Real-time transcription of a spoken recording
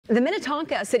The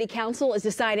Minnetonka City Council is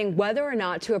deciding whether or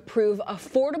not to approve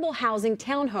affordable housing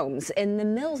townhomes in the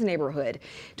Mills neighborhood.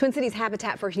 Twin Cities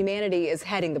Habitat for Humanity is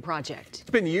heading the project. It's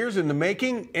been years in the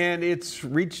making, and it's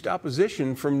reached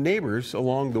opposition from neighbors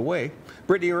along the way.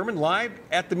 Brittany Ehrman live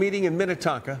at the meeting in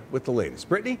Minnetonka with the latest.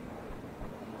 Brittany?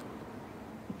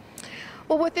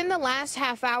 Well, within the last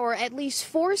half hour, at least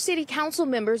 4 city council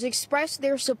members expressed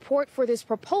their support for this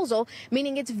proposal,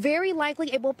 meaning it's very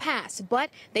likely it will pass. But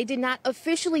they did not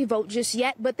officially vote just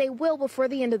yet, but they will before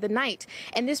the end of the night.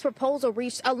 And this proposal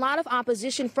reached a lot of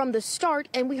opposition from the start,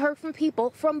 and we heard from people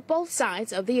from both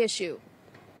sides of the issue.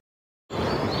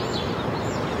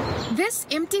 This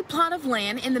empty plot of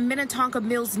land in the Minnetonka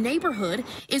Mills neighborhood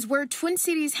is where Twin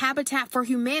Cities Habitat for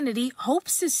Humanity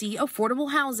hopes to see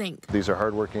affordable housing. These are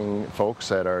hardworking folks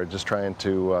that are just trying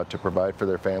to provide for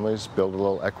their families, build a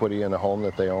little equity in the home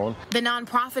that they own. The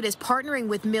nonprofit is partnering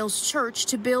with Mills Church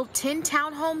to build 10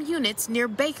 townhome units near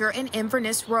Baker and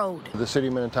Inverness Road. The city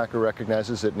of Minnetonka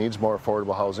recognizes it needs more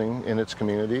affordable housing in its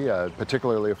community,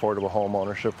 particularly affordable home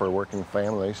ownership for working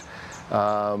families.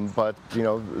 But, you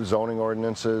know, zoning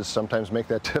ordinances sometimes make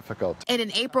that difficult. In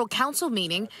an April council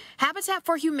meeting, Habitat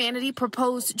for Humanity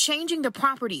proposed changing the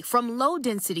property from low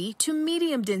density to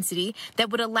medium density that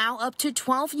would allow up to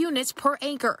 12 units per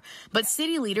acre. But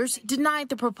city leaders denied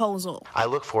the proposal. I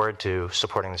look forward to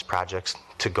supporting this project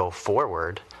to go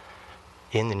forward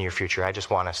in the near future. I just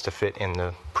want us to fit in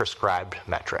the prescribed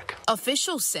metric.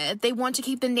 Officials said they want to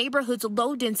keep the neighborhood's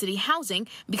low-density housing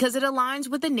because it aligns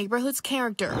with the neighborhood's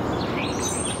character.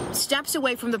 Steps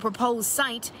away from the proposed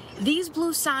site, these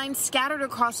blue signs scattered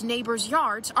across neighbors'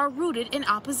 yards are rooted in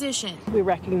opposition. We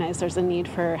recognize there's a need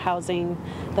for housing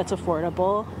that's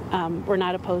affordable. We're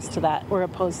not opposed to that. We're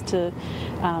opposed to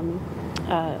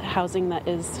housing that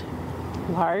is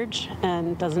large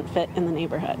and doesn't fit in the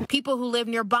neighborhood. People who live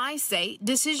nearby say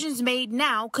decisions made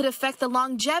now could affect the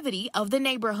longevity of the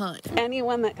neighborhood.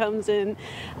 Anyone that comes in,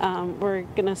 we're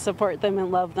going to support them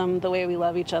and love them the way we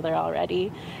love each other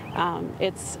already.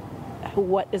 It's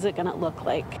what is it going to look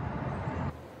like?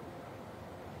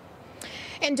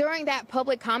 And during that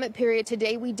public comment period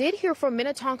today, we did hear from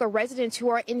Minnetonka residents who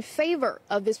are in favor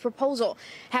of this proposal.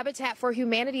 Habitat for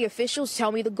Humanity officials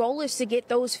tell me the goal is to get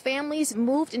those families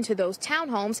moved into those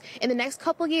townhomes in the next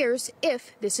couple years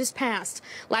if this is passed.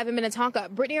 Live in Minnetonka,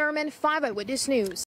 Brittany Ehrman, 5 Eyewitness News.